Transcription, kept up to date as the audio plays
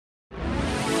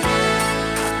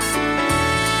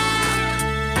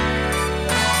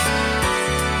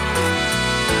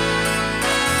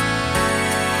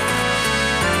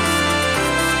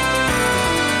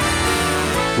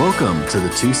Welcome to the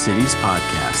Two Cities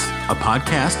Podcast, a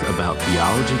podcast about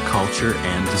theology, culture,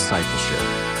 and discipleship.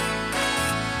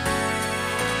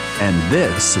 And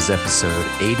this is episode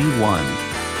 81.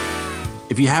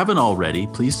 If you haven't already,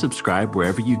 please subscribe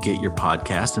wherever you get your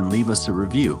podcast and leave us a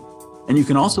review. And you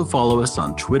can also follow us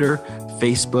on Twitter,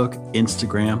 Facebook,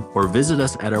 Instagram, or visit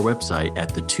us at our website at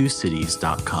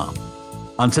thetwocities.com.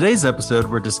 On today's episode,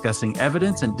 we're discussing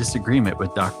evidence and disagreement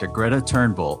with Dr. Greta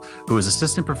Turnbull, who is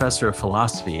assistant professor of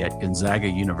philosophy at Gonzaga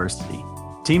University.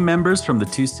 Team members from the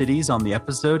Two Cities on the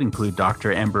episode include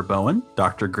Dr. Amber Bowen,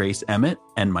 Dr. Grace Emmett,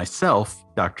 and myself,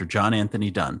 Dr. John Anthony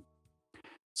Dunn.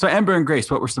 So Amber and Grace,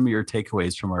 what were some of your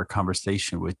takeaways from our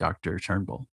conversation with Dr.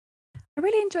 Turnbull? I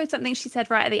really enjoyed something she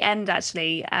said right at the end,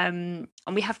 actually. And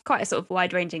we have quite a sort of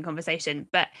wide-ranging conversation,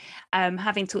 but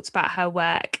having talked about her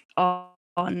work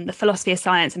on the philosophy of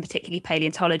science and particularly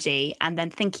paleontology, and then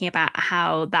thinking about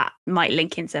how that might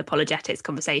link into apologetics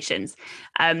conversations.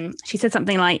 She said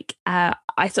something like, I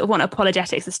sort of want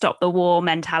apologetics to stop the war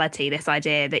mentality, this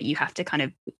idea that you have to kind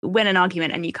of win an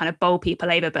argument and you kind of bowl people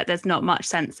over, but there's not much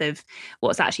sense of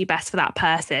what's actually best for that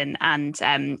person and,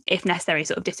 if necessary,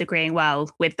 sort of disagreeing well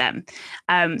with them.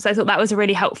 So I thought that was a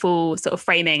really helpful sort of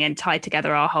framing and tied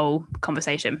together our whole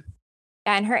conversation.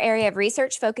 And her area of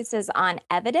research focuses on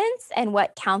evidence and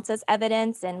what counts as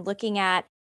evidence, and looking at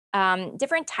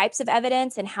different types of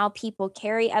evidence and how people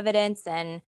carry evidence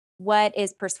and what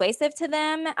is persuasive to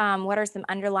them. What are some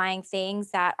underlying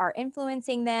things that are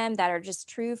influencing them that are just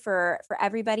true for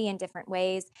everybody in different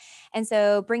ways. And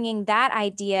so bringing that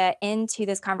idea into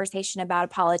this conversation about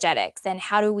apologetics and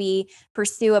how do we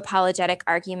pursue apologetic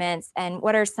arguments, and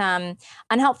what are some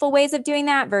unhelpful ways of doing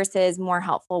that versus more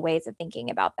helpful ways of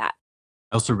thinking about that.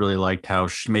 I also really liked how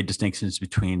she made distinctions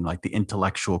between like the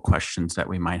intellectual questions that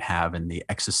we might have and the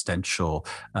existential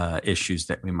issues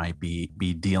that we might be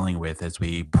dealing with as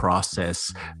we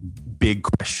process big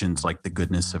questions like the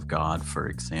goodness of God, for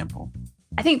example.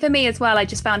 I think for me as well, I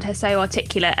just found her so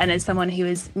articulate, and as someone who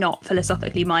is not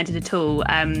philosophically minded at all,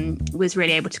 was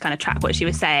really able to kind of track what she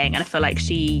was saying. And I feel like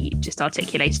she just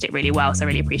articulated it really well. So I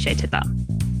really appreciated that.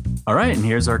 All right. And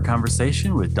here's our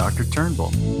conversation with Dr.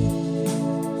 Turnbull.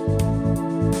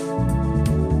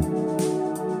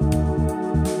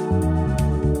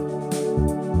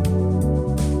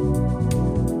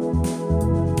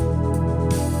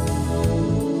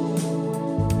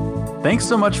 Thanks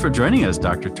so much for joining us,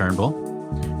 Dr. Turnbull.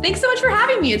 Thanks so much for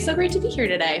having me. It's so great to be here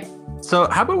today. So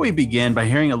how about we begin by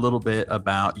hearing a little bit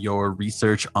about your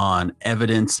research on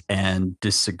evidence and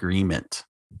disagreement?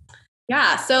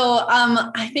 Yeah, so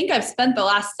I think I've spent the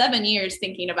last 7 years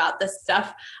thinking about this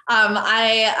stuff.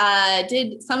 I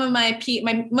did some of my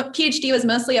PhD was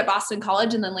mostly at Boston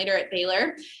College and then later at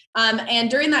Baylor. And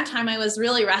during that time, I was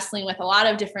really wrestling with a lot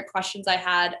of different questions I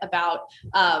had about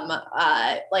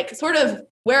like sort of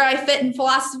where I fit in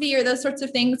philosophy or those sorts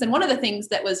of things. And one of the things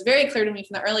that was very clear to me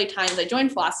from the early times I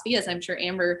joined philosophy, as I'm sure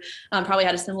Amber probably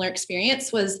had a similar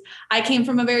experience, was I came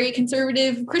from a very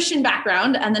conservative Christian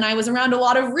background. And then I was around a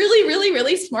lot of really, really,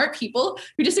 really smart people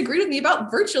who disagreed with me about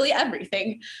virtually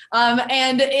everything.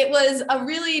 And it was a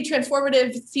really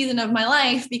transformative season of my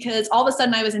life because all of a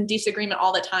sudden I was in disagreement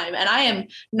all the time. And I'm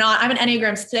an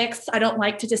Enneagram 6. I don't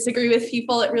like to disagree with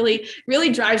people. It really, really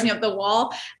drives me up the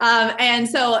wall. And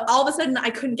so all of a sudden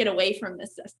I couldn't get away from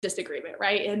this disagreement,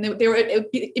 right? And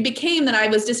it became that I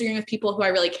was disagreeing with people who I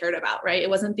really cared about, right? It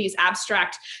wasn't these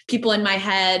abstract people in my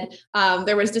head.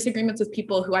 There was disagreements with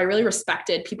people who I really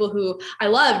respected, people who I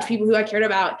loved, people who I cared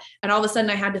about. And all of a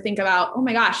sudden I had to think about, oh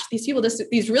my gosh, these people,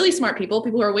 these really smart people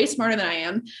who are way smarter than I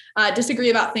am,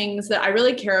 disagree about things that I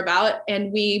really care about.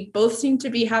 And we both seem to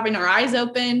be having our eyes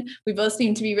open. We both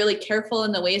seem to be really careful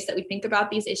in the ways that we think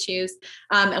about these issues.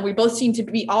 And we both seem to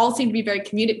be very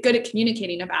good at communicating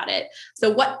about it.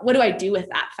 So what do I do with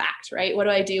that fact, right? What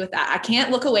do I do with that? I can't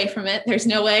look away from it. There's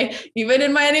no way, even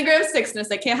in my Enneagram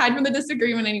 6-ness, I can't hide from the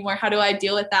disagreement anymore. How do I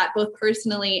deal with that both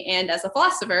personally and as a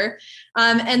philosopher?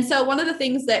 And so one of the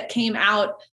things that came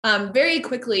out very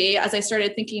quickly as I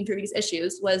started thinking through these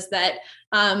issues was that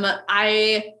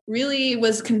I really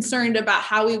was concerned about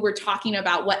how we were talking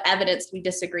about what evidence we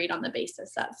disagreed on the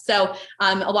basis of. So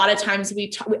a lot of times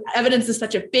evidence is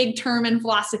such a big term in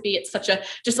philosophy. It's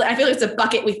I feel like it's a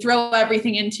bucket we throw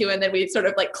everything into, and then we sort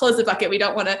of like close the bucket. We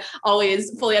don't want to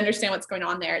always fully understand what's going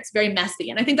on there. It's very messy.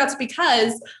 And I think that's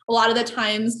because a lot of the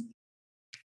times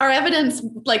our evidence,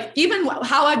 like even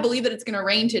how I believe that it's going to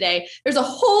rain today, there's a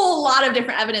whole lot of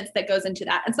different evidence that goes into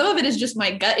that. And some of it is just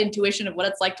my gut intuition of what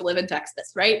it's like to live in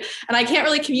Texas, right? And I can't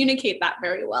really communicate that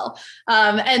very well.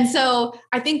 And so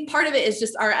I think part of it is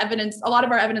just our evidence. A lot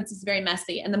of our evidence is very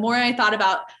messy. And the more I thought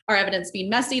about our evidence being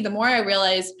messy, the more I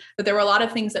realized that there were a lot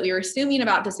of things that we were assuming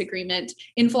about disagreement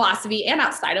in philosophy and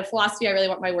outside of philosophy. I really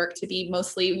want my work to be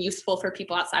mostly useful for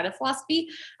people outside of philosophy.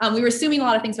 We were assuming a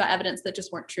lot of things about evidence that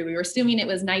just weren't true. We were assuming it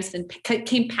was nice and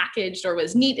came packaged or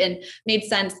was neat and made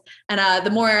sense. And the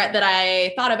more that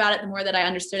I thought about it, the more that I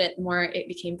understood it, the more it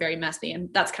became very messy. And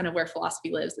that's kind of where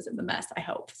philosophy lives, is in the mess, I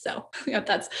hope. So yeah,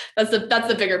 that's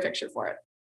the bigger picture for it.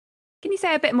 Can you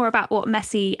say a bit more about what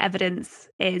messy evidence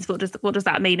is? What does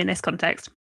that mean in this context?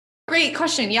 Great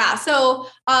question. Yeah. So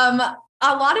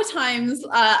a lot of times,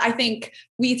 I think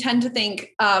we tend to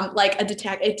think like a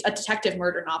detective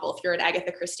murder novel. If you're an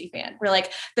Agatha Christie fan, where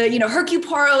like Hercule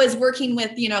Poirot is working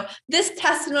with this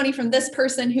testimony from this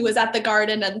person who was at the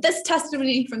garden and this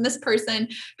testimony from this person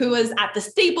who was at the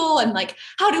stable, and like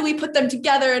how do we put them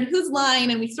together and who's lying?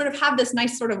 And we sort of have this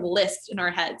nice sort of list in our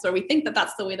heads, or we think that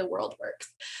that's the way the world works.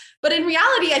 But in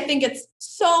reality, I think it's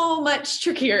so much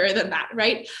trickier than that,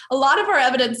 right? A lot of our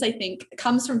evidence, I think,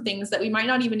 comes from things that we might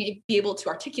not even be able to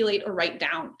articulate or write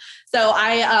down. So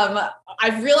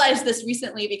I've realized this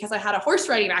recently because I had a horse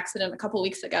riding accident a couple of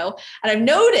weeks ago. And I've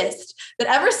noticed that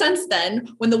ever since then,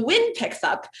 when the wind picks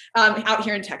up out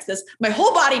here in Texas, my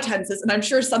whole body tenses, and I'm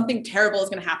sure something terrible is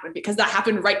going to happen because that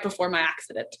happened right before my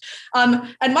accident.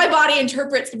 And my body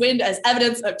interprets wind as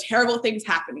evidence of terrible things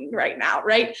happening right now,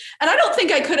 right? And I don't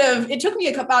think I could have. It took me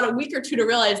about a week or two to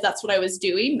realize that's what I was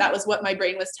doing. That was what my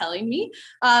brain was telling me.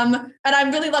 And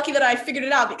I'm really lucky that I figured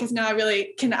it out, because now I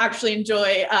really can actually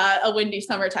enjoy a windy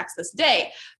summer Texas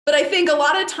day. But I think a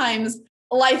lot of times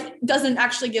life doesn't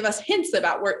actually give us hints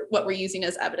about what we're using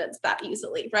as evidence that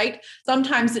easily, right?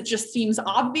 Sometimes it just seems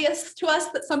obvious to us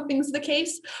that something's the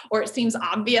case, or it seems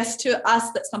obvious to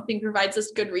us that something provides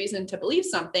us good reason to believe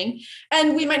something.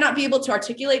 And we might not be able to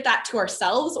articulate that to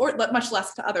ourselves, or much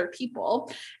less to other people.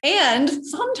 And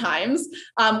sometimes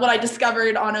what I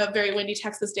discovered on a very windy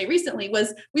Texas day recently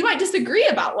was we might disagree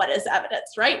about what is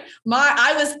evidence, right?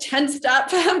 I was tensed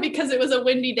up because it was a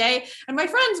windy day, and my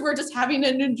friends were just having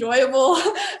an enjoyable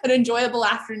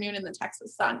afternoon in the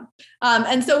Texas sun.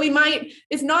 And so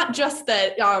it's not just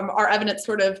that our evidence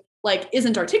sort of like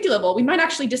isn't articulable. We might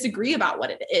actually disagree about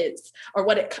what it is, or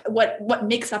what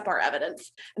makes up our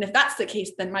evidence. And if that's the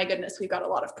case, then my goodness, we've got a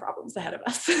lot of problems ahead of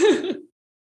us.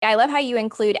 I love how you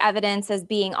include evidence as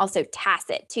being also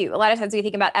tacit too. A lot of times we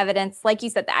think about evidence, like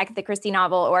you said, the Agatha Christie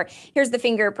novel, or here's the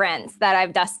fingerprints that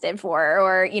I've dusted for,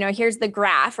 or, here's the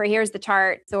graph, or here's the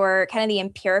charts, or kind of the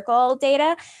empirical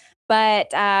data. But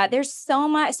there's so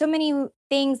many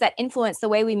things that influence the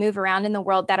way we move around in the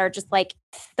world that are just like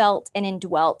felt and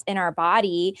indwelt in our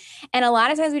body. And a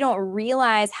lot of times we don't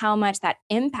realize how much that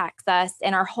impacts us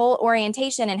and our whole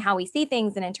orientation and how we see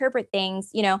things and interpret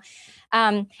things,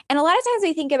 and a lot of times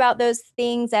we think about those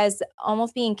things as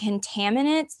almost being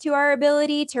contaminants to our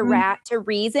ability to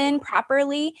reason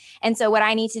properly. And so what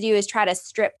I need to do is try to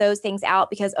strip those things out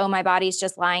because, my body's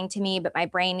just lying to me, but my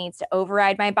brain needs to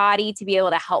override my body to be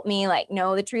able to help me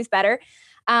know the truth better.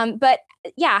 But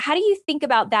yeah, how do you think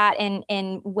about that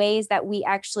in ways that we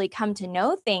actually come to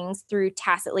know things through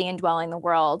tacitly indwelling the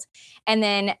world? And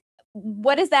then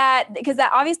what is that? Because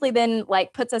that obviously then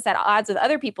puts us at odds with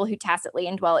other people who tacitly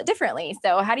indwell it differently.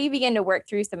 So how do you begin to work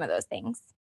through some of those things?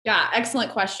 Yeah,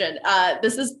 excellent question.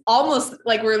 This is almost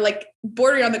we're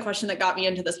bordering on the question that got me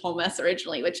into this whole mess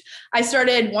originally, which I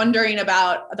started wondering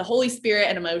about the Holy Spirit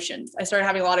and emotions. I started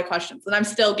having a lot of questions, and I'm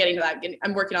still getting to that.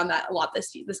 I'm working on that a lot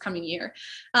this coming year,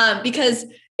 because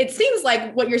it seems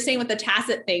like what you're saying with the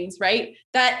tacit things, right?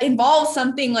 That involves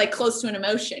something close to an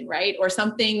emotion, right? Or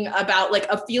something about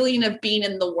a feeling of being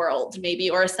in the world,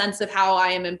 maybe, or a sense of how I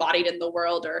am embodied in the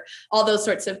world, or all those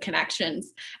sorts of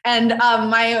connections. And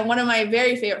one of my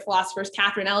very favorite philosophers,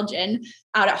 Catherine Elgin,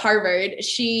 out at Harvard,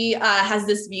 she has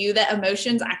this view that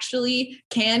emotions actually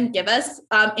can give us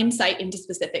insight into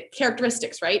specific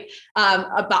characteristics, right?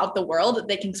 About the world.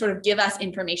 They can sort of give us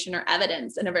information or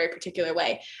evidence in a very particular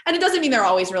way. And it doesn't mean they're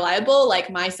always reliable.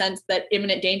 My sense that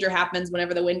imminent danger happens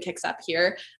whenever the wind kicks up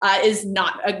here is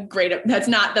not that's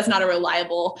not a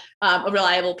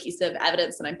reliable piece of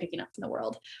evidence that I'm picking up from the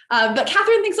world. But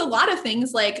Catherine thinks a lot of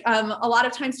things, a lot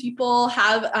of times people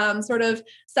have sort of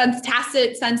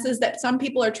tacit senses that some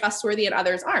people are trustworthy and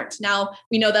others aren't. Now,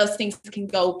 we know those things can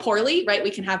go poorly, right?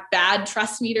 We can have bad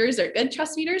trust meters or good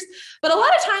trust meters, but a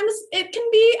lot of times it can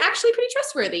be actually pretty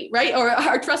trustworthy, right? Or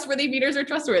our trustworthy meters are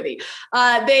trustworthy.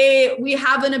 We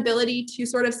have an ability to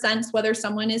sort of sense whether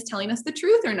someone is telling us the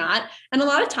truth or not. And a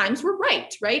lot of times we're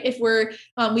right? If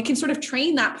we can sort of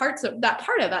train that part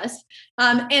of us.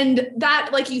 And that,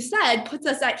 like you said, puts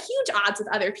us at huge odds with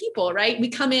other people, right?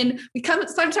 We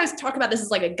sometimes talk about this as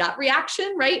like a gut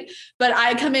reaction, right? But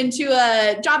I come into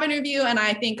a job interview and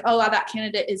I think, oh, wow, that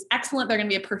candidate is excellent. They're going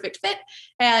to be a perfect fit.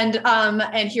 And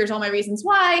here's all my reasons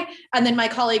why. And then my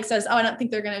colleague says, oh, I don't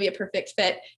think they're going to be a perfect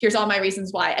fit. Here's all my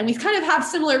reasons why. And we kind of have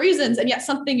similar reasons. And yet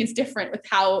something is different with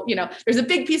how, there's a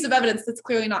big piece of evidence that's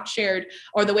clearly not shared,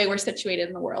 or the way we're situated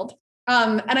in the world.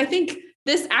 And I think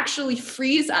this actually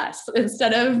frees us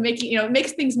instead of making, it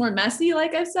makes things more messy,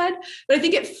 like I said, but I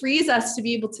think it frees us to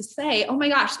be able to say, oh my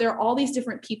gosh, there are all these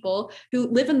different people who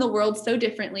live in the world so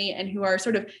differently and who are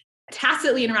sort of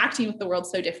tacitly interacting with the world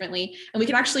so differently. And we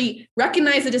can actually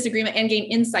recognize the disagreement and gain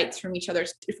insights from each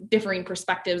other's differing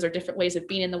perspectives or different ways of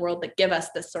being in the world that give us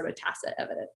this sort of tacit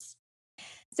evidence.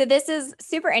 So this is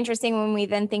super interesting when we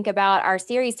then think about our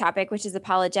series topic, which is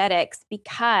apologetics,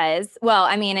 because,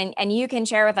 and you can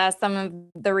share with us some of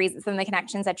the reasons, some of the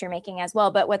connections that you're making as well.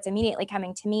 But what's immediately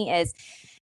coming to me is,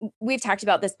 we've talked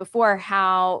about this before,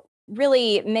 how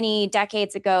really many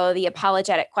decades ago, the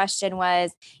apologetic question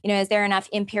was, is there enough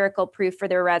empirical proof for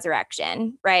the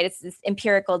resurrection, right? It's this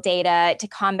empirical data to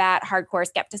combat hardcore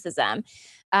skepticism.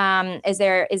 Is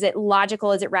it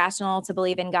logical? Is it rational to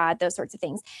believe in God? Those sorts of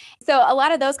things. So a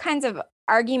lot of those kinds of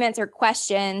arguments or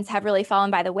questions have really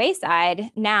fallen by the wayside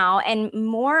now. And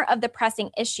more of the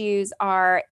pressing issues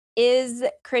are, is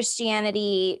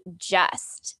Christianity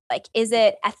just? Like, is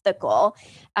it ethical?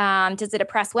 Does it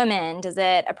oppress women? Does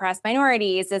it oppress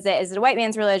minorities? Is it a white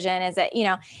man's religion? Is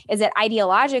it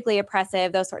ideologically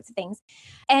oppressive? Those sorts of things.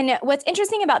 And what's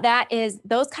interesting about that is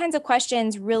those kinds of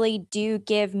questions really do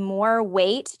give more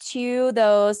weight to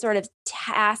those sort of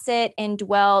tacit,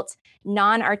 indwelt,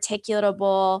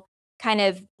 non-articulatable kind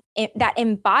of that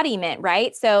embodiment,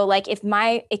 right? So like, if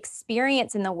my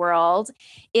experience in the world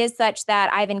is such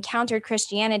that I've encountered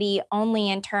Christianity only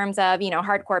in terms of,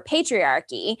 hardcore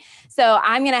patriarchy, so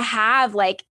I'm going to have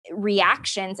like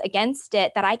reactions against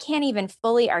it that I can't even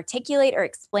fully articulate or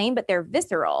explain, but they're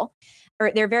visceral,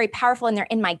 or they're very powerful and they're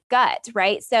in my gut,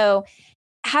 right? So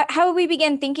how would we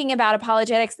begin thinking about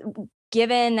apologetics,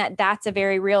 given that that's a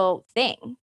very real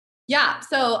thing? Yeah.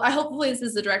 So hopefully this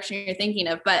is the direction you're thinking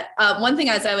of. But one thing,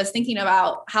 as I was thinking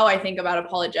about how I think about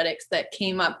apologetics, that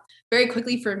came up very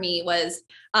quickly for me was,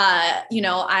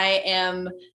 I am,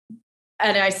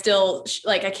 and I still,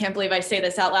 I can't believe I say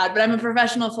this out loud, but I'm a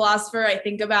professional philosopher. I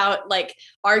think about like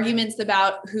arguments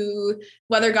about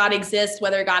whether God exists,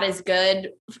 whether God is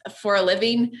good for a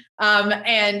living.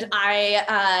 And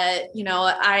I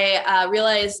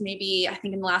realized I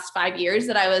think in the last 5 years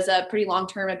that I was a pretty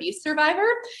long-term abuse survivor.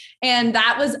 And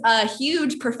that was a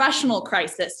huge professional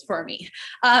crisis for me,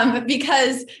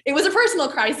 because it was a personal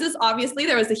crisis. Obviously,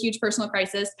 there was a huge personal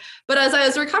crisis. But as I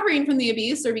was recovering from the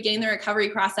abuse, or beginning the recovery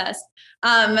process,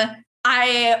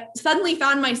 I suddenly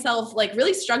found myself like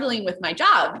really struggling with my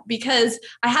job, because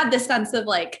I had this sense of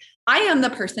like, I am the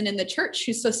person in the church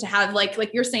who's supposed to have like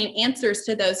you're saying, answers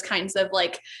to those kinds of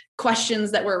like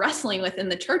questions that we're wrestling with in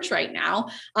the church right now.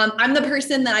 I'm the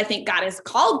person that I think God is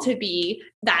called to be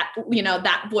that,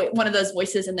 one of those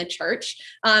voices in the church.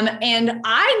 And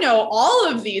I know all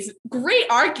of these great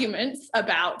arguments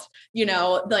about,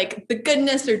 like the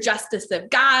goodness or justice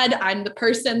of God. I'm the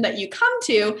person that you come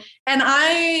to, and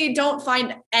I don't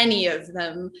find any of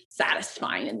them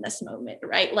satisfying in this moment,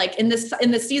 right? Like in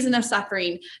the season of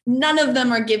suffering, none of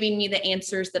them are giving me the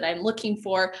answers that I'm looking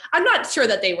for. I'm not sure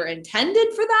that they were intended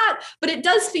for that, but it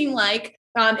does seem like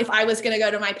if I was going to go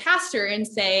to my pastor and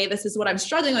say, this is what I'm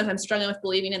struggling with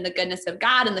believing in the goodness of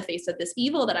God in the face of this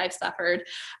evil that I've suffered.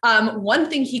 One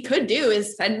thing he could do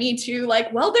is send me to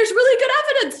like, well, there's really good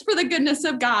evidence for the goodness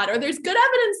of God, or there's good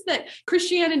evidence that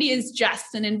Christianity is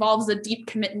just and involves a deep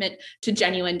commitment to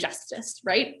genuine justice.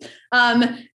 Right.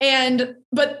 But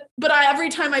every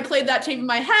time I played that tape in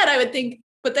my head, I would think,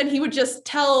 but then he would just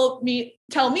tell me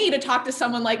to talk to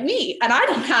someone like me. And I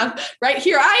don't have, right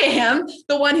here I am,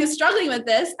 the one who's struggling with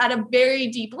this at a very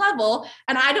deep level.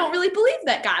 And I don't really believe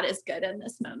that God is good in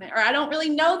this moment, or I don't really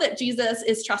know that Jesus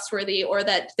is trustworthy, or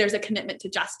that there's a commitment to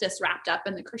justice wrapped up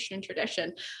in the Christian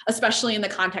tradition, especially in the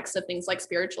context of things like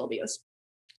spiritual abuse.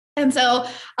 And so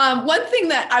one thing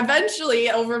that eventually,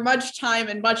 over much time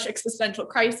and much existential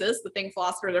crisis, the thing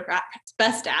philosophers are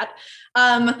best at,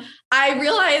 I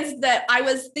realized that I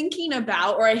was thinking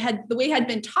about, or the way had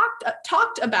been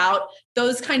talked about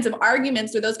those kinds of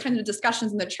arguments or those kinds of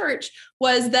discussions in the church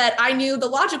was that I knew the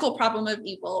logical problem of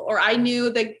evil, or I knew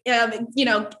the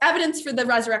evidence for the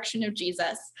resurrection of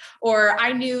Jesus, or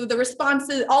I knew the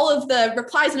responses, all of the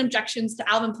replies and objections to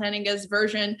Alvin Plantinga's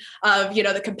version of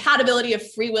the compatibility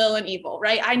of free will and evil,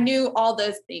 right? I knew all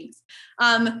those things.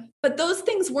 But those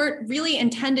things weren't really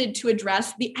intended to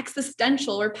address the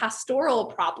existential or pastoral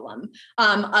problem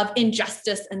of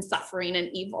injustice and suffering and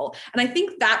evil. And I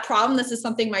think that problem, this is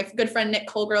something my good friend Nick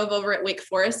Colgrove over at Wake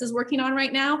Forest is working on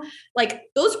right now. Like,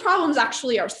 those problems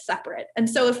actually are separate. And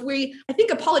so I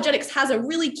think apologetics has a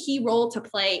really key role to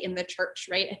play in the church,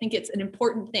 right? I think it's an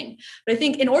important thing. But I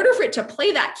think in order for it to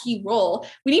play that key role,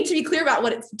 we need to be clear about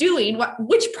what it's doing,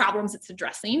 which problems it's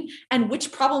addressing, and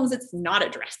which problems it's not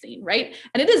addressing, right?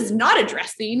 And it is not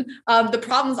addressing the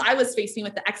problems I was facing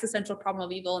with the existential problem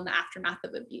of evil and the aftermath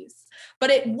of abuse. But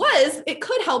it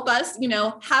could help us,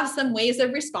 have some ways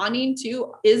of responding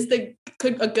to,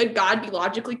 could a good God be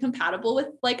logically compatible with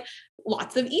like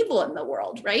lots of evil in the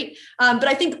world, right? But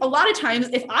I think a lot of times,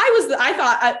 I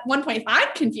thought at one point, if I'm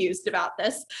confused about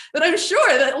this, but I'm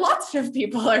sure that lots of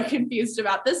people are confused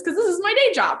about this because this is my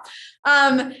day job.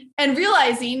 And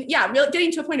realizing,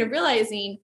 getting to a point of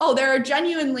realizing, oh, there are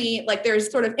genuinely, like,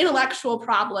 there's sort of intellectual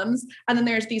problems, and then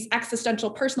there's these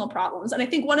existential personal problems. And I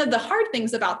think one of the hard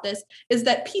things about this is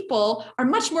that people are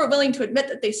much more willing to admit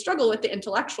that they struggle with the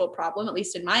intellectual problem, at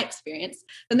least in my experience,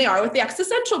 than they are with the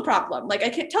existential problem. Like, I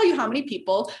can't tell you how many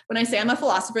people, when I say I'm a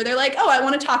philosopher, they're like, oh, I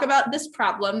want to talk about this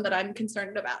problem that I'm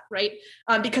concerned about, right?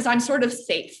 Because I'm sort of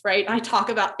safe, right? I talk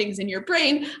about things in your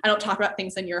brain. I don't talk about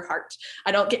things in your heart.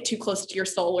 I don't get too close to your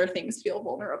soul where things feel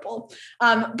vulnerable.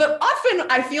 But often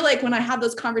I feel like when I have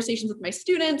those conversations with my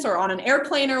students or on an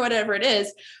airplane or whatever it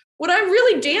is, what I'm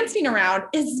really dancing around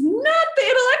is not the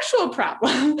intellectual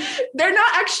problem. They're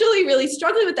not actually really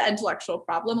struggling with the intellectual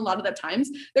problem. A lot of the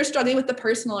times they're struggling with the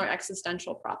personal or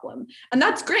existential problem. And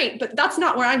that's great, but that's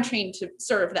not where I'm trained to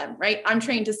serve them, right? I'm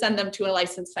trained to send them to a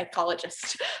licensed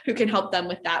psychologist who can help them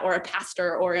with that, or a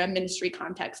pastor or a ministry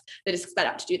context that is set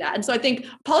up to do that. And so I think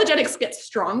apologetics gets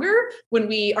stronger when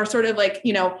we are sort of like,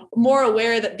 more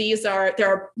aware that there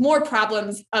are more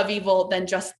problems of evil than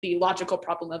just the logical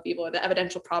problem of evil or the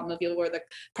evidential problem of evil or the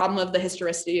problem of the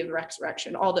historicity of the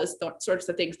resurrection, all those sorts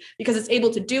of things, because it's able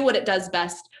to do what it does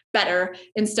best better,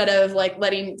 instead of like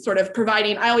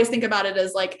providing. I always think about it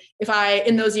as like,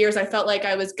 in those years, I felt like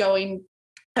I was going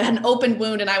an open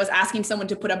wound and I was asking someone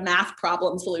to put a math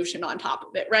problem solution on top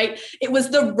of it, right? It was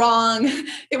the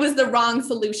wrong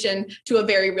solution to a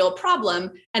very real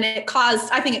problem. And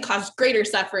I think it caused greater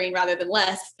suffering rather than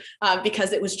less,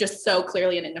 because it was just so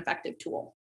clearly an ineffective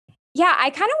tool. Yeah, I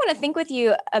kind of want to think with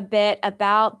you a bit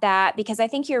about that, because I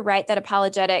think you're right that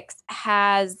apologetics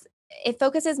it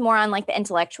focuses more on like the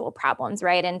intellectual problems,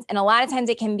 right? And a lot of times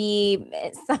it can be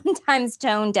sometimes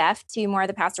tone deaf to more of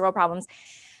the pastoral problems.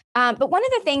 But one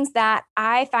of the things that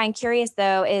I find curious,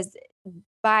 though, is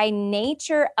by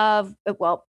nature of,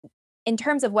 in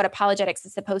terms of what apologetics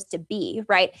is supposed to be,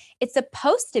 right? It's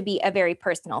supposed to be a very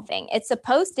personal thing. It's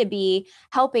supposed to be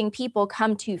helping people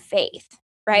come to faith,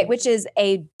 right? Which is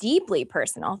a deeply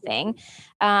personal thing.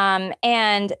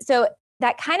 And so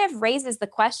that kind of raises the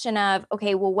question of,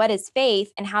 okay, well, what is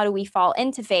faith and how do we fall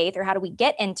into faith, or how do we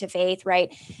get into faith,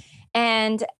 right?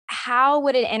 And how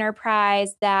would an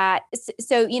enterprise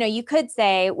so you could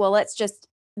say, well, let's just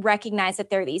recognize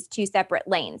that there are these two separate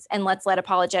lanes, and let's let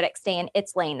apologetics stay in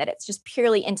its lane, that it's just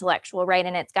purely intellectual, right?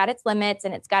 And it's got its limits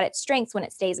and it's got its strengths when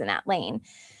it stays in that lane.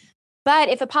 But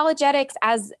if apologetics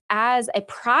as a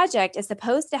project is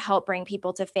supposed to help bring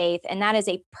people to faith, and that is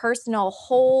a personal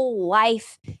whole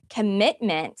life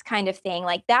commitment kind of thing,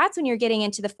 like that's when you're getting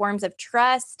into the forms of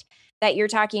trust that you're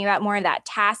talking about, more of that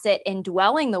tacit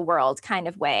indwelling the world kind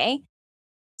of way.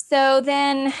 So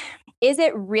then, is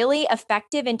it really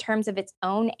effective in terms of its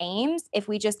own aims if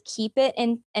we just keep it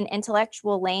in an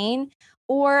intellectual lane?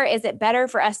 Or is it better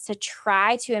for us to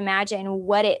try to imagine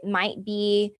what it might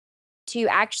be to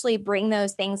actually bring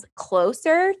those things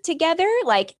closer together,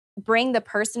 like bring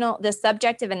the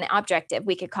subjective and the objective,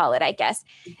 we could call it, I guess,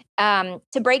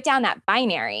 to break down that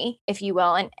binary, if you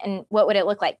will, and what would it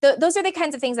look like? Those are the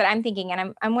kinds of things that I'm thinking,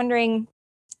 and I'm wondering,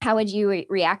 how would you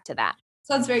reactor to that?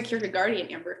 Sounds very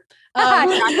Kierkegaardian, Amber. I'm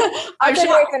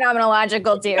very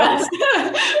phenomenological too.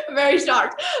 Very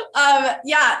shocked.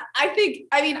 I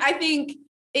think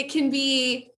it can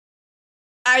be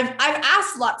I've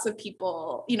asked lots of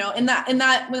people, in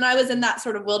that when I was in that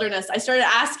sort of wilderness, I started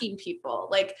asking people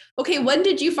like, okay, when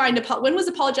did you find when was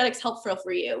apologetics helpful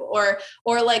for you?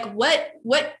 Or like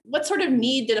what sort of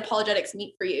need did apologetics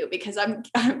meet for you? Because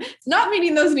it's not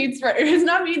meeting those needs for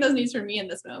me in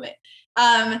this moment.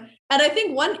 And I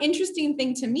think one interesting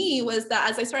thing to me was that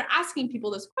as I started asking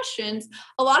people those questions,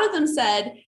 a lot of them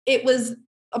said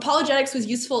apologetics was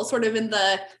useful sort of in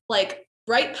the like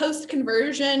right post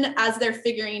conversion as they're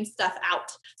figuring stuff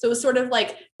out. So it was sort of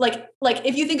like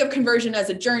if you think of conversion as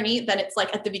a journey, then it's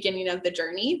like at the beginning of the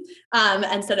journey,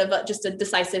 instead of just a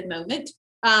decisive moment.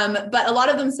 But a lot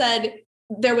of them said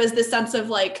there was this sense of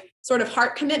like sort of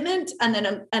heart commitment, and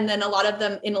then a lot of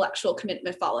them intellectual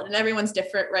commitment followed. And everyone's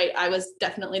different, right? I was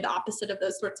definitely the opposite of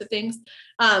those sorts of things.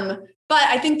 But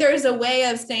I think there's a way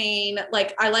of saying,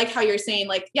 like, I like how you're saying,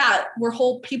 like, yeah, we're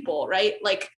whole people, right?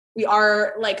 Like we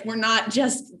are, like, we're not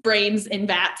just brains in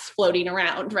vats floating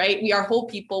around, right? We are whole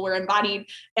people, we're embodied,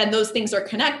 and those things are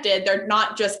connected. They're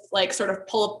not just like sort of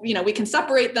we can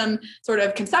separate them sort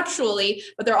of conceptually,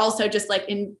 but they're also just like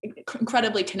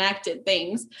incredibly connected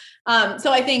things.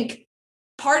 So I think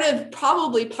part of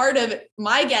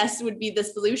my guess would be the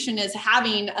solution is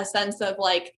having a sense of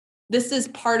like, this is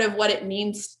part of what it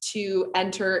means to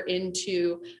enter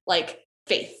into like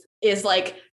faith, is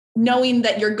like knowing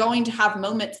that you're going to have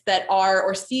moments that are,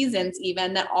 or seasons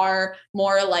even, that are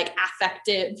more like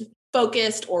affective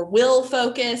focused or will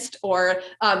focused or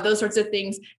those sorts of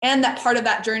things. And that part of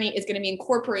that journey is going to be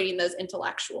incorporating those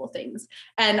intellectual things.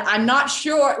 And I'm not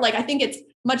sure, like, I think it's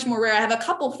much more rare. I have a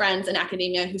couple friends in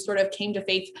academia who sort of came to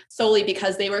faith solely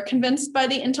because they were convinced by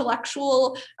the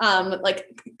intellectual,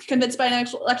 convinced by an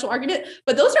intellectual argument.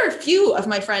 But those are a few of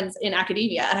my friends in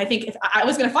academia. And I think if I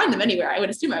was going to find them anywhere, I would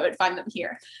assume I would find them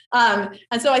here.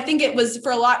 And so I think it was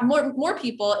for a lot more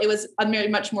people, it was a very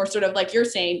much more sort of like you're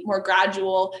saying, more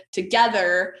gradual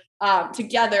together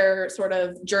sort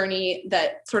of journey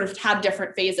that sort of had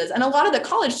different phases. And a lot of the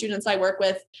college students I work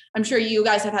with, I'm sure you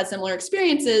guys have had similar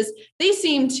experiences.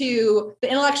 The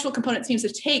intellectual component seems to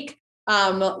take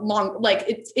long, like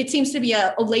it seems to be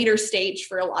a later stage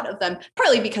for a lot of them,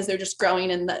 partly because they're just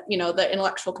growing and the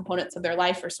intellectual components of their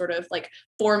life are sort of like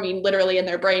forming literally in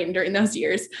their brain during those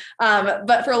years.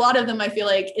 But for a lot of them, I feel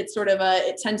like it's sort of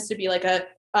it tends to be like a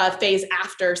phase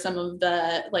after some of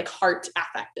the like heart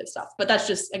affective stuff. But that's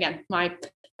just, again, my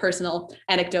personal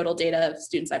anecdotal data of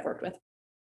students I've worked with.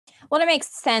 Well, it makes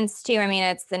sense too. I mean,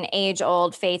 it's an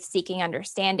age-old faith-seeking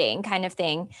understanding kind of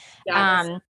thing.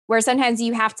 Yeah, where sometimes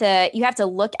you have to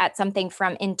look at something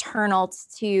from internal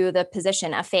to the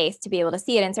position of faith to be able to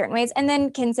see it in certain ways, and then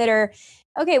consider,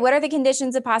 okay, what are the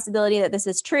conditions of possibility that this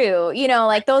is true?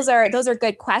 Like those are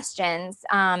good questions.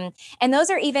 And those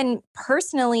are even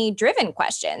personally driven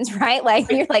questions, right? Like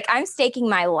you're like, I'm staking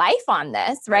my life on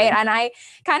this, right? And I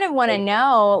kind of want to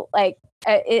know, like,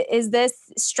 is this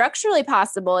structurally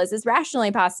possible? Is this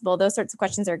rationally possible? Those sorts of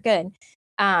questions are good.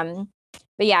 But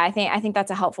yeah, I think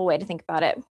that's a helpful way to think about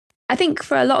it. I think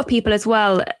for a lot of people as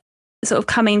well, sort of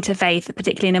coming to faith,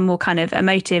 particularly in a more kind of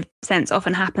emotive sense,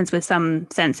 often happens with some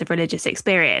sense of religious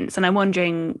experience. And I'm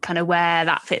wondering kind of where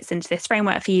that fits into this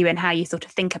framework for you and how you sort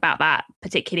of think about that,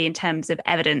 particularly in terms of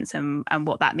evidence and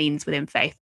what that means within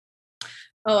faith.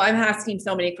 Oh, I'm asking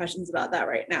so many questions about that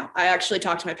right now. I actually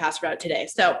talked to my pastor about it today.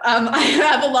 So I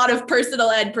have a lot of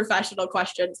personal and professional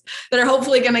questions that are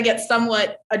hopefully going to get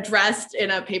somewhat addressed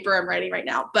in a paper I'm writing right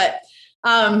now. But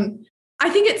I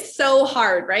think it's so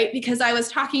hard, right? Because I was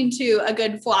talking to a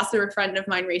good philosopher friend of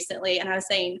mine recently, and I was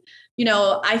saying,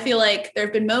 I feel like there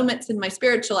have been moments in my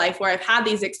spiritual life where I've had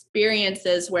these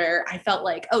experiences where I felt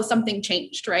like, oh, something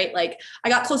changed, right? Like I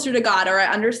got closer to God, or I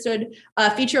understood a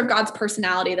feature of God's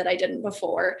personality that I didn't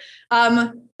before.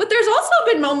 But there's also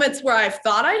been moments where I've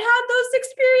thought I'd had those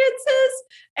experiences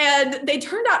and they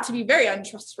turned out to be very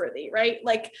untrustworthy, right?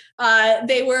 Like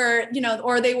they were,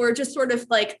 or they were just sort of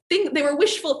like, they were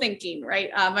wishful thinking,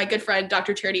 right? My good friend,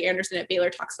 Dr. Charity Anderson at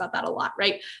Baylor talks about that a lot,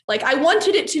 right? Like I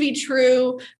wanted it to be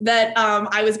true that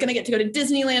I was going to get to go to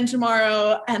Disneyland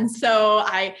tomorrow. And so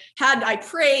I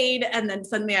prayed, and then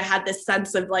suddenly I had this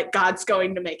sense of like, God's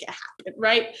going to make it happen,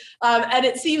 right? And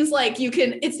it seems like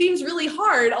it seems really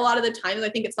hard a lot of the times. I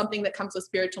think it's something that comes with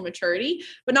spiritual maturity,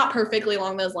 but not perfectly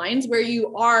along those lines, where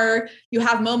you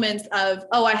have moments of,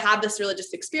 oh, I have this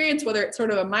religious experience, whether it's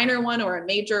sort of a minor one or a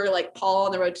major, like Paul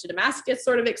on the road to Damascus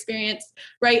sort of experience,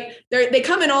 right? They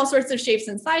come in all sorts of shapes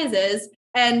and sizes.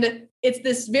 And it's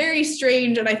this very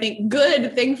strange and I think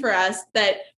good thing for us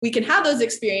that we can have those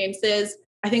experiences,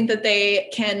 I think that they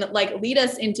can like lead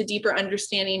us into deeper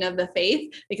understanding of the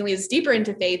faith. They can lead us deeper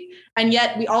into faith. And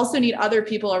yet we also need other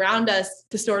people around us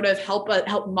to sort of help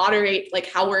moderate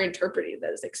like how we're interpreting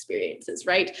those experiences,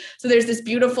 right? So there's this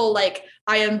beautiful, like,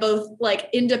 I am both like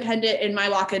independent in my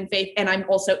walk in faith, and I'm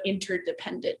also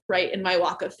interdependent, right, in my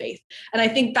walk of faith. And I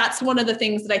think that's one of the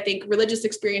things that I think religious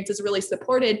experience is really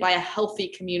supported by a healthy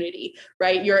community,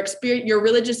 right? Your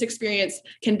religious experience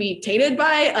can be tainted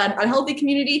by an unhealthy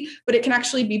community, but it can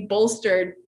actually be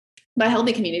bolstered by a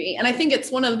healthy community. And I think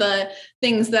it's one of the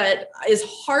things that is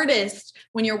hardest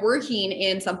when you're working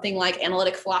in something like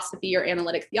analytic philosophy or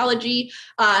analytic theology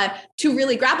to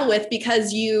really grapple with,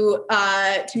 because you,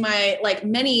 to my like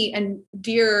many and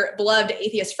dear beloved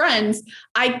atheist friends,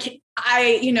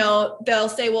 they'll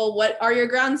say, well, what are your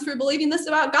grounds for believing this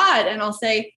about God? And I'll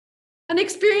say, an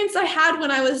experience I had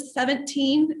when I was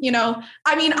 17,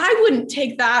 I mean, I wouldn't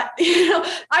take that,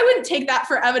 I wouldn't take that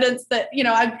for evidence that,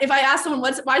 if I ask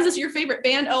someone, why is this your favorite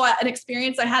band? Oh, an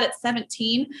experience I had at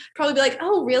 17, probably be like,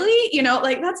 oh, really?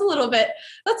 Like I'm a little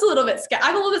bit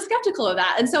skeptical of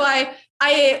that. And so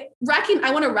I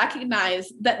want to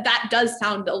recognize that does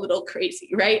sound a little crazy,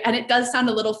 right? And it does sound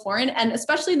a little foreign. And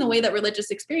especially in the way that religious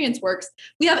experience works,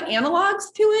 we have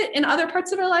analogs to it in other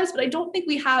parts of our lives, but I don't think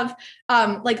we have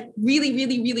like really,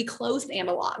 really, really close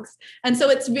analogs. And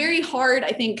so it's very hard.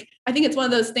 I think it's one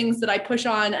of those things that I push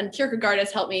on, and Kierkegaard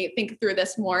has helped me think through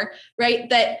this more, right?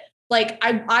 That like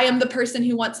I am the person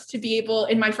who wants to be able,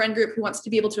 in my friend group, who wants to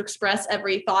be able to express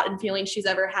every thought and feeling she's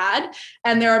ever had.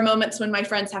 And there are moments when my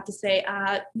friends have to say,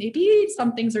 maybe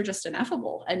some things are just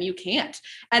ineffable and you can't.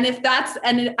 And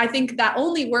I think that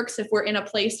only works if we're in a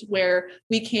place where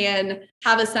we can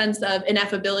have a sense of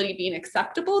ineffability being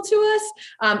acceptable to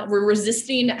us. We're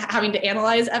resisting having to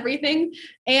analyze everything.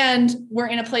 And we're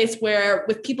in a place where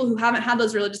with people who haven't had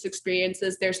those religious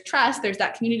experiences, there's trust, there's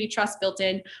that community trust built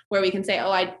in where we can say,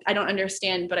 oh, I don't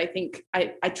understand, but I think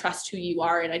I trust who you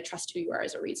are, and I trust who you are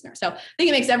as a reasoner. So I think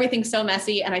it makes everything so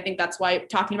messy. And I think that's why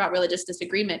talking about religious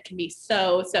disagreement can be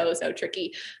so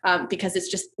tricky, because it's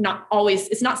just not always,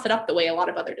 it's not set up the way a lot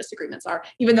of other disagreements are,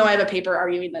 even though I have a paper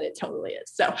arguing that it totally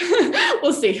is. So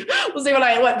we'll see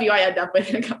what view I end up with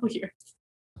in a couple of years.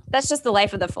 That's just the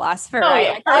life of the philosopher, Oh,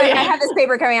 right? yeah. I have this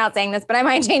paper coming out saying this, but I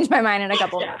might change my mind in a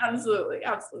couple of months. Absolutely.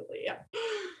 Yeah.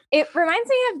 It reminds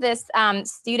me of this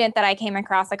student that I came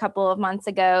across a couple of months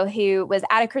ago who was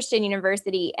at a Christian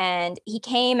university, and he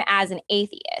came as an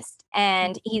atheist,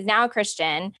 and he's now a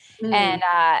Christian. And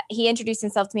he introduced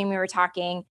himself to me and we were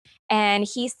talking, and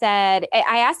he said,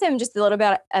 I asked him just a little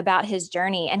bit about his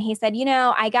journey, and he said,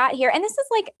 I got here, and this is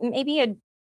like maybe a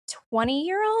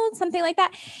 20-year-old, something like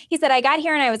that. He said, I got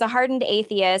here and I was a hardened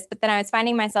atheist, but then I was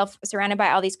finding myself surrounded by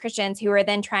all these Christians who were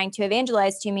then trying to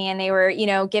evangelize to me. And they were,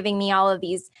 giving me all of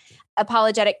these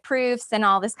apologetic proofs and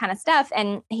all this kind of stuff.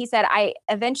 And he said, I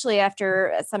eventually,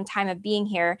 after some time of being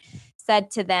here,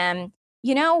 said to them,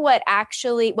 what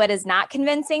is not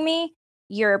convincing me?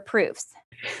 Your proofs.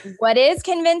 What is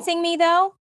convincing me,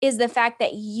 though, is the fact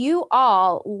that you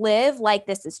all live like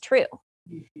this is true.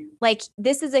 Like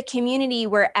this is a community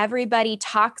where everybody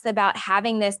talks about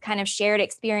having this kind of shared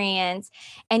experience,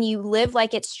 and you live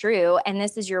like it's true, and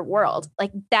this is your world.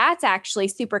 Like that's actually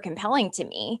super compelling to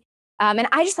me. And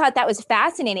I just thought that was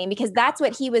fascinating, because that's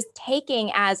what he was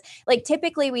taking as, like,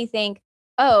 typically we think,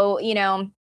 oh,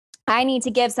 I need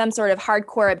to give some sort of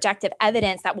hardcore objective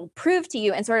evidence that will prove to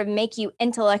you and sort of make you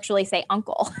intellectually say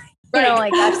uncle.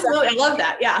 Right. Absolutely. I love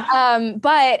that. Yeah.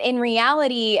 But in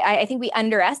reality, I think we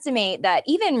underestimate that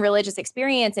even religious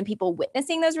experience and people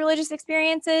witnessing those religious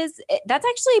experiences, that's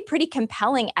actually pretty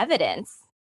compelling evidence.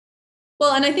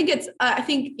 Well, and I think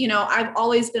I've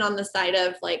always been on the side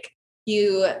of like,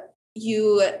 you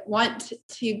want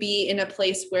to be in a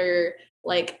place where,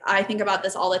 like, I think about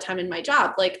this all the time in my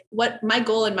job. Like what my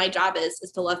goal in my job is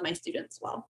to love my students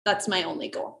well. That's my only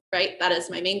goal, right? That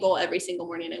is my main goal every single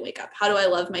morning I wake up. How do I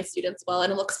love my students well?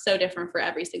 And it looks so different for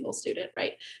every single student,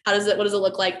 right? What does it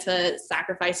look like to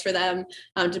sacrifice for them,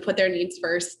 to put their needs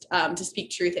first, to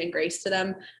speak truth and grace to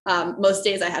them? Most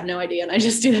days I have no idea, and I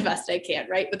just do the best I can,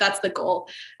 right? But that's the goal.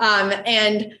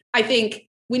 And I think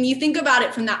when you think about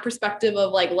it from that perspective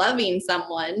of like loving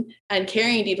someone and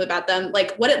caring deeply about them,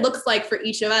 like what it looks like for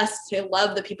each of us to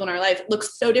love the people in our life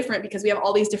looks so different, because we have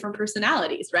all these different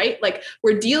personalities, right? Like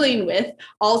we're dealing with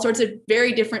all sorts of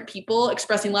very different people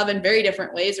expressing love in very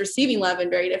different ways, receiving love in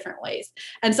very different ways.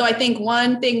 And so I think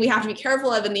one thing we have to be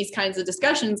careful of in these kinds of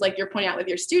discussions, like you're pointing out with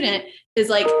your student, is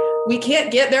like, we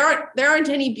can't get, there aren't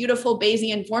any beautiful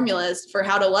Bayesian formulas for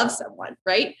how to love someone,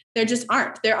 right? There just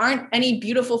aren't. There aren't any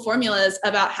beautiful formulas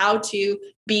about how to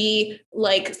be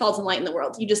like salt and light in the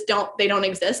world. You just they don't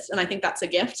exist. And I think that's a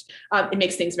gift. It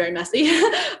makes things very messy.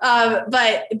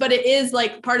 But it is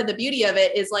like part of the beauty of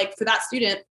it is like for that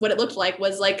student, what it looked like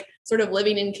was like sort of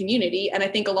living in community. And I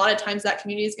think a lot of times that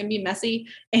community is going to be messy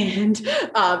and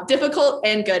difficult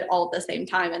and good all at the same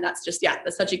time. And that's just,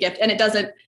 that's such a gift. And it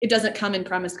doesn't come in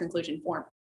premise conclusion form.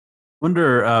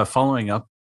 Wonder, following up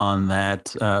on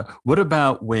that, what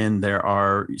about when there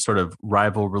are sort of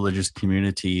rival religious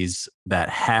communities that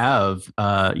have,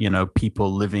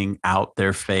 people living out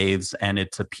their faiths, and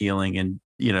it's appealing in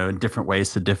different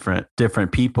ways to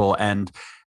different people, and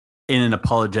in an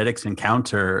apologetics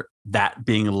encounter, that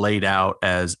being laid out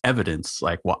as evidence,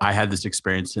 like, well, I had this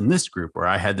experience in this group, or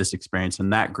I had this experience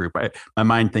in that group. My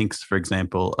mind thinks, for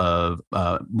example, of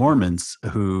Mormons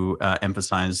who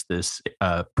emphasize this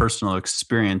personal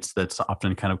experience that's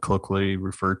often kind of colloquially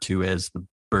referred to as the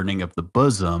burning of the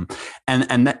bosom. And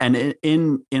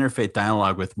in interfaith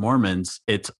dialogue with Mormons,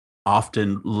 it's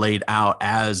often laid out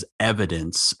as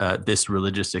evidence, this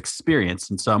religious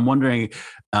experience. And so I'm wondering,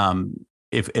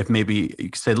 if maybe you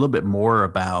could say a little bit more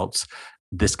about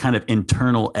this kind of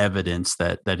internal evidence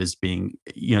that is being,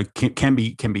 can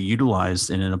be utilized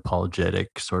in an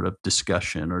apologetic sort of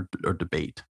discussion or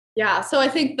debate. Yeah. So I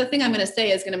think the thing I'm going to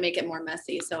say is going to make it more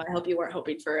messy. So I hope you weren't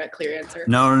hoping for a clear answer.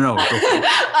 No.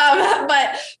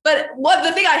 But what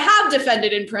the thing I have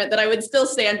defended in print that I would still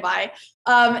stand by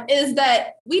is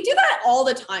that we do that all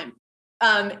the time.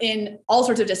 In all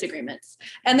sorts of disagreements.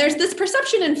 And there's this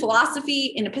perception in philosophy,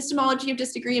 in epistemology of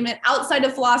disagreement, outside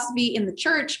of philosophy, in the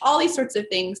church, all these sorts of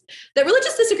things, that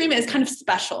religious disagreement is kind of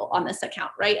special on this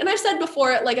account, right? And I've said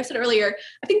before, like I said earlier,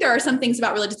 I think there are some things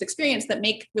about religious experience that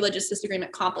make religious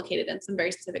disagreement complicated in some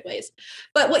very specific ways.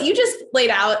 But what you just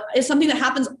laid out is something that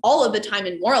happens all of the time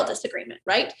in moral disagreement,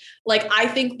 right? Like, I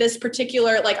think this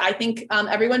particular, I think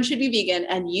everyone should be vegan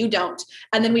and you don't.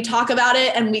 And then we talk about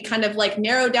it and we kind of like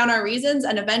narrow down our reasons.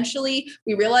 And eventually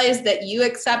we realize that you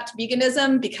accept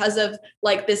veganism because of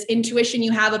like this intuition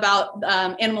you have about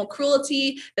animal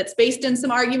cruelty that's based in some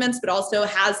arguments, but also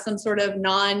has some sort of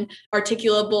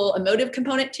non-articulable emotive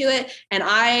component to it. And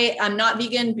I am not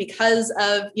vegan because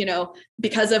of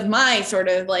my sort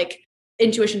of like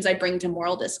intuitions I bring to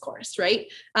moral discourse, right?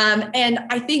 And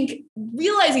I think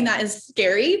realizing that is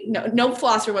scary. No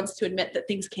philosopher wants to admit that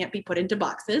things can't be put into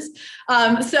boxes.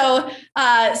 So,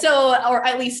 or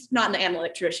at least not in the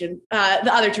analytic tradition.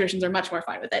 The other traditions are much more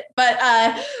fine with it. But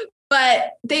I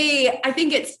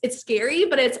think it's scary,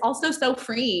 but it's also so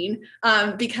freeing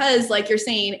because, like you're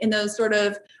saying, in those sort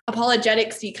of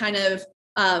apologetics-y kind of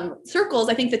circles,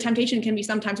 I think the temptation can be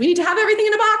sometimes we need to have everything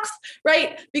in a box,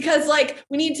 right? Because like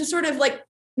we need to sort of like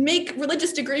make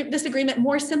religious disagreement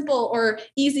more simple or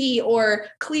easy or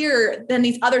clear than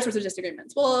these other sorts of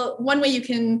disagreements. Well, one way you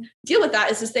can deal with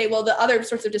that is to say, well, the other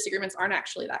sorts of disagreements aren't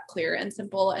actually that clear and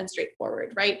simple and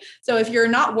straightforward, right? So if you're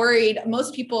not worried,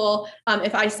 most people,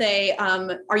 if I say,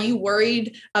 are you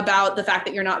worried about the fact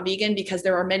that you're not vegan because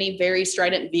there are many very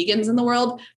strident vegans in the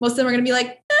world? Most of them are going to be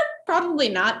like, probably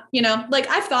not, like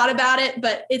I've thought about it,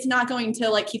 but it's not going to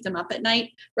like keep them up at night,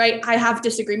 right? I have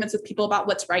disagreements with people about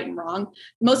what's right and wrong.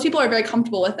 Most people are very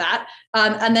comfortable with that.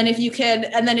 And then if you can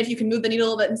move the needle a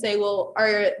little bit and say, well,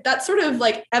 that sort of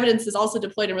like evidence is also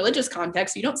deployed in religious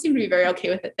context. You don't seem to be very okay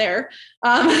with it there.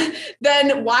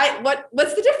 Then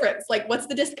what's the difference? Like, what's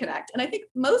the disconnect? And I think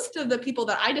most of the people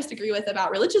that I disagree with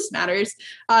about religious matters,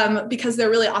 because they're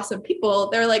really awesome people,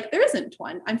 they're like, there isn't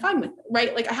one. I'm fine with it,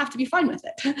 right? Like I have to be fine with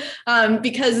it.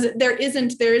 Because there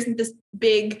isn't this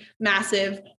big,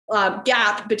 massive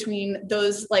gap between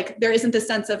those, like there isn't this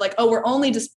sense of like, oh, we're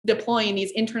only just deploying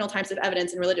these internal types of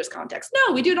evidence in religious context.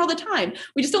 No, we do it all the time.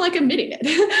 We just don't like admitting it.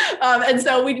 And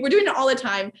so we're doing it all the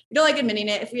time. We don't like admitting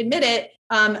it. If we admit it,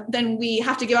 then we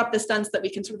have to give up the sense that we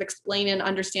can sort of explain and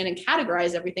understand and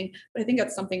categorize everything. But I think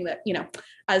that's something that,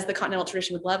 as the continental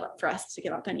tradition would love for us to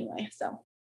give up anyway. So.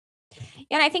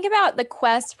 And I think about the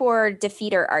quest for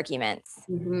defeater arguments.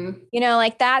 Mm-hmm.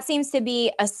 Like that seems to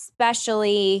be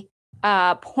especially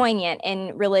poignant in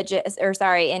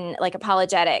in like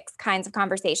apologetics kinds of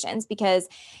conversations, because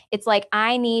it's like,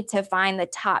 I need to find the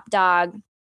top dog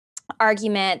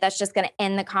argument that's just going to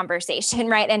end the conversation,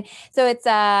 right? And so it's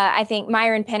I think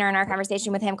Myron Penner in our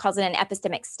conversation with him calls it an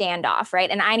epistemic standoff, right?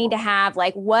 And I need to have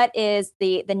like, what is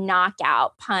the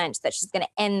knockout punch that's just going to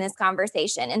end this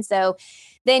conversation? And so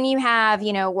then you have,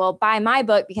 well, buy my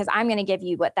book because I'm going to give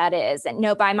you what that is. And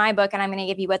no, buy my book and I'm going to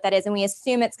give you what that is. And we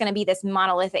assume it's going to be this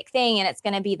monolithic thing, and it's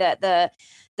going to be the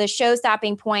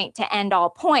show-stopping point to end all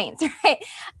points, right?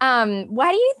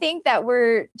 Why do you think that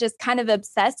we're just kind of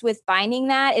obsessed with finding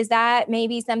that? Is that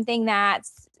maybe something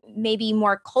that's maybe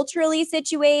more culturally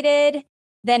situated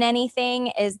than anything?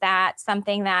 Is that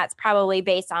something that's probably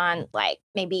based on like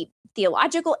maybe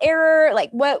theological error? Like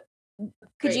what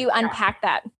could you unpack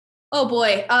that? Oh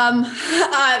boy.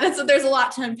 There's a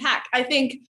lot to unpack. I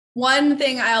think one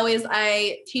thing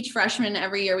I teach freshmen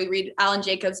every year, we read Alan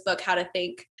Jacobs' book, How to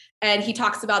Think. And he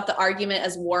talks about the argument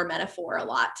as war metaphor a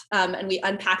lot. And we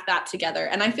unpack that together.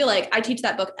 And I feel like I teach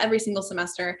that book every single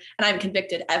semester, and I'm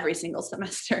convicted every single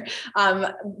semester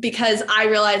because I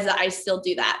realize that I still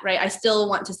do that, right? I still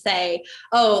want to say,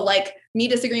 oh, like me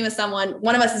disagreeing with someone,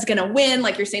 one of us is going to win,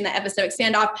 like you're saying, that epistemic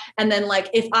standoff. And then like,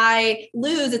 if I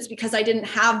lose, it's because I didn't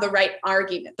have the right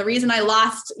argument. The reason I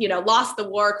lost the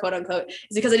war, quote unquote,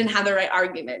 is because I didn't have the right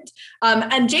argument.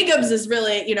 And Jacobs is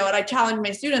really, and I challenge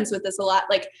my students with this a lot,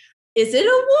 like, is it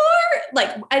a war?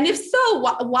 Like, and if so,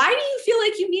 why do you feel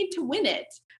like you need to win it?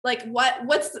 Like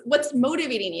what's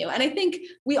motivating you? And I think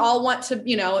we all want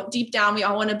to, deep down, we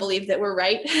all want to believe that we're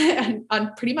right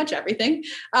on pretty much everything.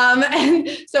 And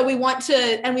so we want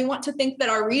to think that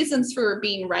our reasons for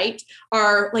being right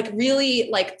are like really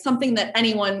like something that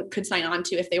anyone could sign on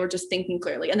to if they were just thinking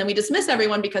clearly. And then we dismiss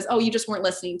everyone because, oh, you just weren't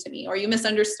listening to me, or you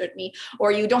misunderstood me,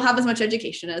 or you don't have as much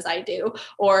education as I do,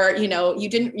 or,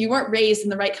 you weren't raised in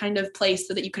the right kind of place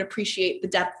so that you could appreciate the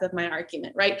depth of my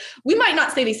argument, right? We might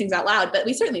not say these things out loud, but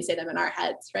we certainly say them in our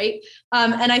heads, right?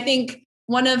 And I think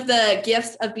one of the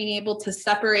gifts of being able to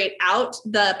separate out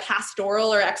the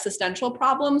pastoral or existential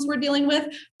problems we're dealing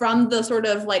with from the sort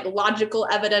of like logical,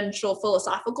 evidential,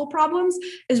 philosophical problems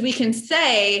is we can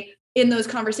say in those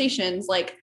conversations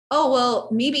like, oh, well,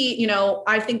 maybe,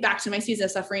 I think back to my season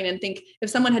of suffering and think if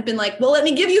someone had been like, well, let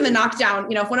me give you the knockdown,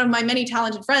 if one of my many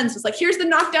talented friends was like, here's the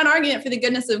knockdown argument for the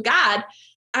goodness of God,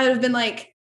 I would have been like,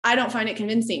 I don't find it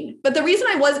convincing. But the reason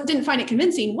I didn't find it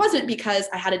convincing wasn't because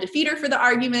I had a defeater for the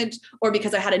argument or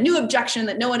because I had a new objection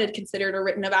that no one had considered or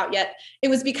written about yet. It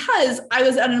was because I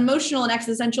was at an emotional and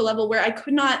existential level where I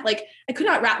could not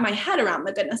wrap my head around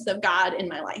the goodness of God in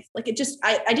my life. Like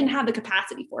I didn't have the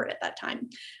capacity for it at that time.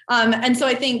 And so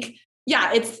I think,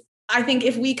 I think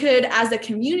if we could, as a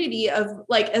community of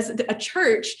like, as a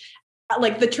church,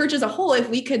 like the church as a whole, if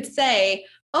we could say,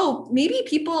 oh, maybe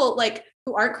people like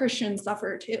who aren't Christians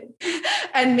suffer too.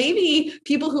 And maybe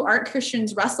people who aren't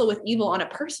Christians wrestle with evil on a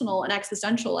personal and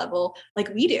existential level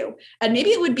like we do. And maybe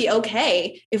it would be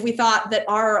okay if we thought that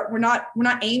we're not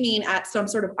aiming at some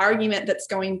sort of argument that's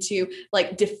going to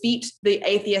like defeat the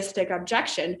atheistic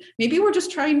objection. Maybe we're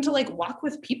just trying to like walk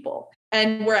with people,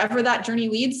 and wherever that journey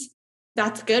leads,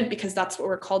 that's good, because that's what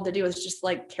we're called to do, is just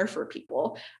like care for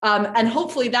people. And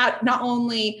hopefully that not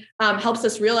only helps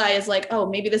us realize like, oh,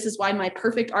 maybe this is why my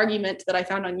perfect argument that I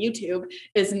found on YouTube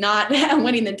is not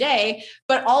winning the day,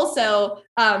 but also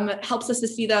helps us to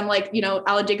see them like,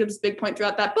 Alan Jacobs' big point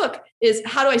throughout that book is,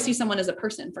 how do I see someone as a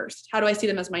person first? How do I see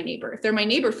them as my neighbor? If they're my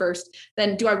neighbor first,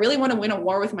 then do I really want to win a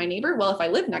war with my neighbor? Well, if I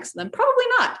live next to them, probably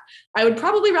not. I would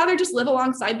probably rather just live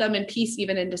alongside them in peace,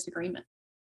 even in disagreement.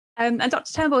 And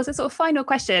Dr. Turnbull, as a sort of final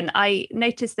question, I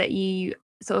noticed that you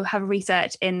sort of have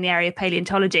research in the area of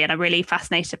paleontology, and I'm really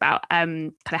fascinated about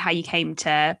kind of how you came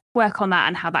to work on that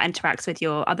and how that interacts with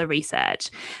your other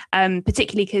research,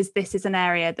 particularly because this is an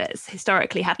area that's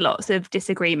historically had lots of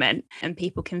disagreement and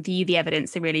people can view the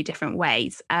evidence in really different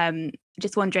ways.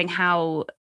 Just wondering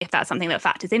if that's something that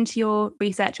factors into your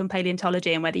research on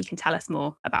paleontology, and whether you can tell us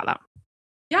more about that.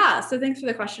 Yeah, so thanks for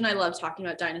the question. I love talking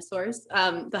about dinosaurs.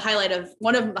 One of the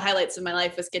highlights of my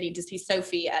life was getting to see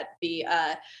Sophie at the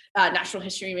Natural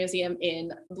History Museum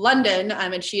in London,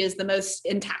 and she is the most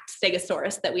intact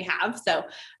stegosaurus that we have. So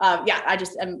I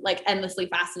just am like endlessly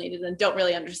fascinated and don't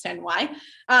really understand why.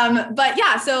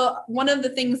 So one of the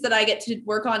things that I get to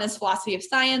work on is philosophy of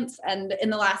science, and in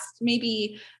the last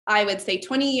maybe I would say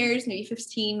 20 years, maybe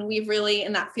 15, we've really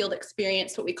in that field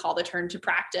experienced what we call the turn to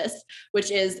practice,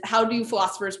 which is how do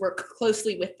philosophers work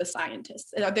closely with the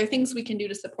scientists? Are there things we can do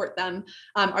to support them?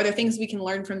 Are there things we can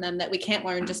learn from them that we can't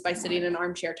learn just by sitting in an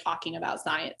armchair talking about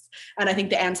science? And I think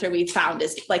the answer we've found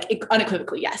is like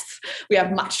unequivocally yes, we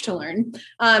have much to learn.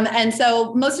 And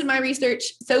so most of my research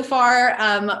so far,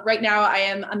 right now I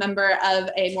am a member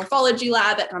of a morphology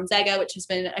lab at Gonzaga, which has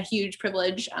been a huge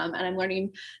privilege, and I'm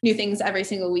learning new things every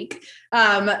single week.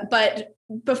 But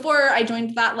before I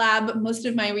joined that lab, most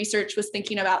of my research was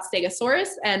thinking about Stegosaurus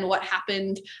and what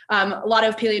happened. A lot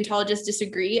of paleontologists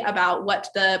disagree about what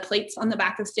the plates on the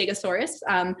back of Stegosaurus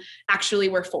actually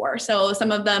were for. So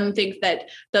some of them think that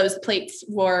those plates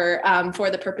were for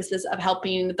the purposes of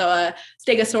helping the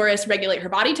Stegosaurus regulate her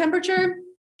body temperature.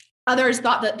 Others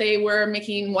thought that they were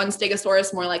making one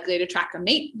Stegosaurus more likely to attract a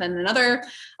mate than another.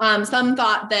 Some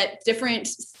thought that different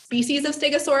species of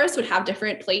Stegosaurus would have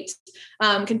different plate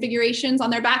configurations on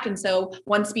their back. And so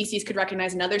one species could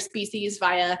recognize another species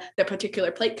via the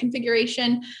particular plate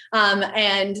configuration.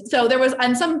 And so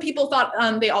and some people thought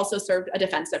they also served a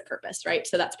defensive purpose, right?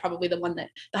 So that's probably the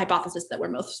hypothesis that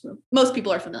most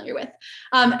people are familiar with.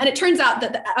 And it turns out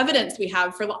that the evidence we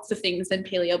have for lots of things in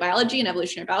paleobiology and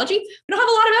evolutionary biology, we don't have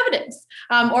a lot of evidence.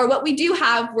 Or what we do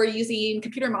have, we're using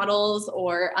computer models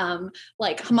or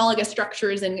like homologous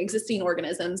structures in existing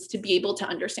organisms to be able to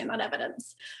understand that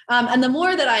evidence. And the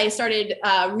more that I started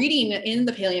reading in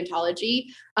the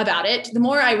paleontology about it, the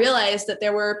more I realized that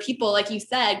there were people, like you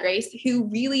said, Grace, who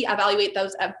really evaluate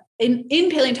those in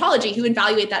paleontology, who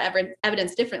evaluate that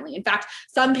evidence differently. In fact,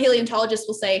 some paleontologists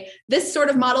will say this sort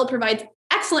of model provides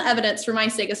excellent evidence for my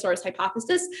Stegosaurus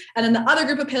hypothesis. And then the other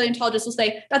group of paleontologists will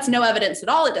say, that's no evidence at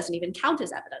all. It doesn't even count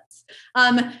as evidence.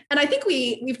 And I think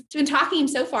we've been talking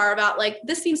so far about like,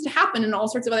 this seems to happen in all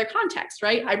sorts of other contexts,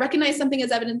 right? I recognize something as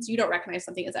evidence. You don't recognize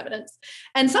something as evidence.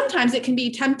 And sometimes it can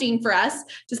be tempting for us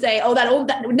to say,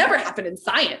 that would never happen in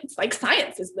science. Like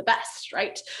science is the best,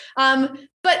 right?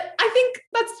 But I think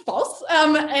that's false.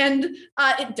 And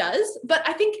it does, but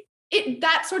I think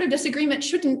that sort of disagreement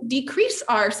shouldn't decrease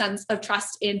our sense of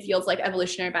trust in fields like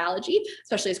evolutionary biology,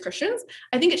 especially as Christians.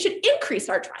 I think it should increase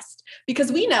our trust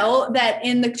because we know that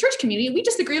in the church community, we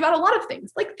disagree about a lot of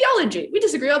things like theology. We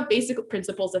disagree about basic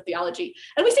principles of theology.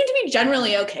 And we seem to be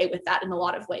generally okay with that in a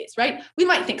lot of ways, right? We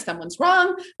might think someone's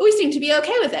wrong, but we seem to be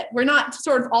okay with it. We're not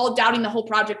sort of all doubting the whole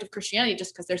project of Christianity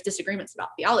just because there's disagreements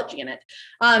about theology in it.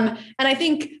 And I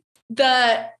think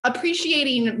the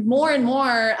appreciating more and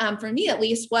more, for me at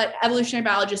least, what evolutionary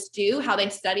biologists do, how they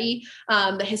study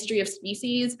the history of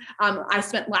species. I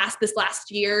spent this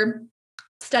last year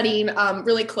studying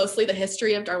really closely the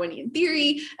history of Darwinian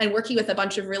theory and working with a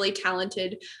bunch of really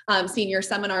talented senior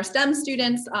seminar STEM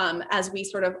students as we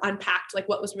sort of unpacked like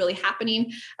what was really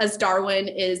happening as Darwin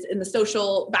is in the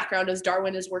social background as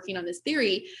Darwin is working on this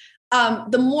theory.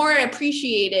 The more I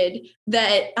appreciated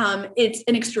that it's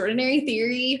an extraordinary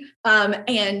theory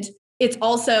and it's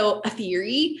also a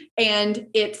theory and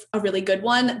it's a really good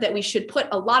one that we should put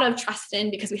a lot of trust in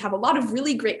because we have a lot of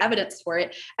really great evidence for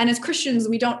it. And as Christians,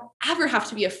 we don't ever have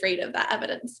to be afraid of that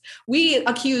evidence. We're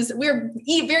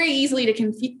very easily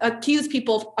to accuse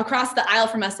people across the aisle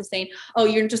from us of saying, oh,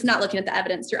 you're just not looking at the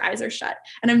evidence, your eyes are shut.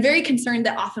 And I'm very concerned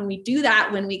that often we do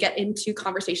that when we get into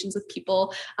conversations with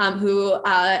people who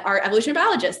are evolutionary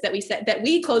biologists, that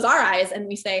we close our eyes and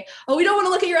we say, oh, we don't want to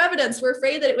look at your evidence. We're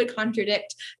afraid that it would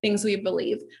contradict things we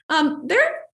believe.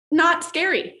 They're not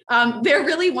scary. They're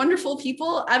really wonderful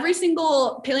people. Every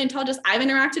single paleontologist I've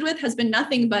interacted with has been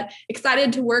nothing but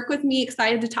excited to work with me,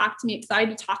 excited to talk to me,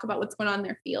 excited to talk about what's going on in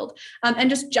their field, and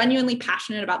just genuinely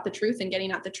passionate about the truth and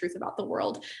getting at the truth about the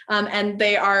world. And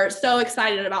they are so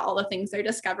excited about all the things they're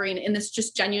discovering in this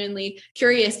just genuinely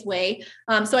curious way.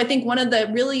 So I think one of the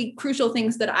really crucial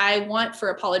things that I want for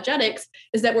apologetics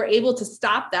is that we're able to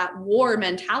stop that war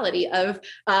mentality of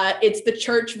it's the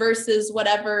church versus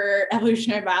whatever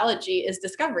evolutionary biology is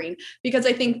discovering, because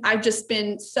I think I've just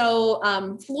been so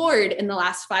floored in the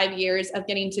last 5 years of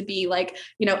getting to be like,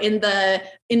 in the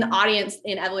audience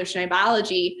in evolutionary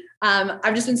biology.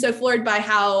 I've just been so floored by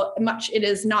how much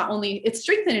it's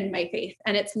strengthened my faith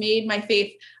and it's made my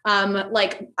faith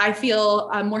like I feel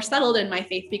more settled in my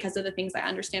faith because of the things I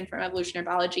understand from evolutionary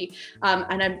biology.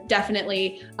 And I'm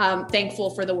definitely thankful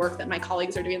for the work that my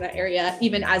colleagues are doing in that area,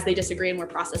 even as they disagree and we're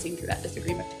processing through that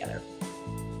disagreement together.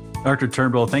 Dr.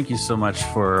 Turnbull, thank you so much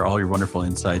for all your wonderful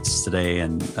insights today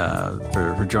and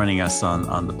for joining us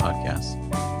on the podcast.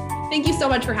 Thank you so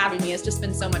much for having me. It's just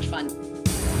been so much fun.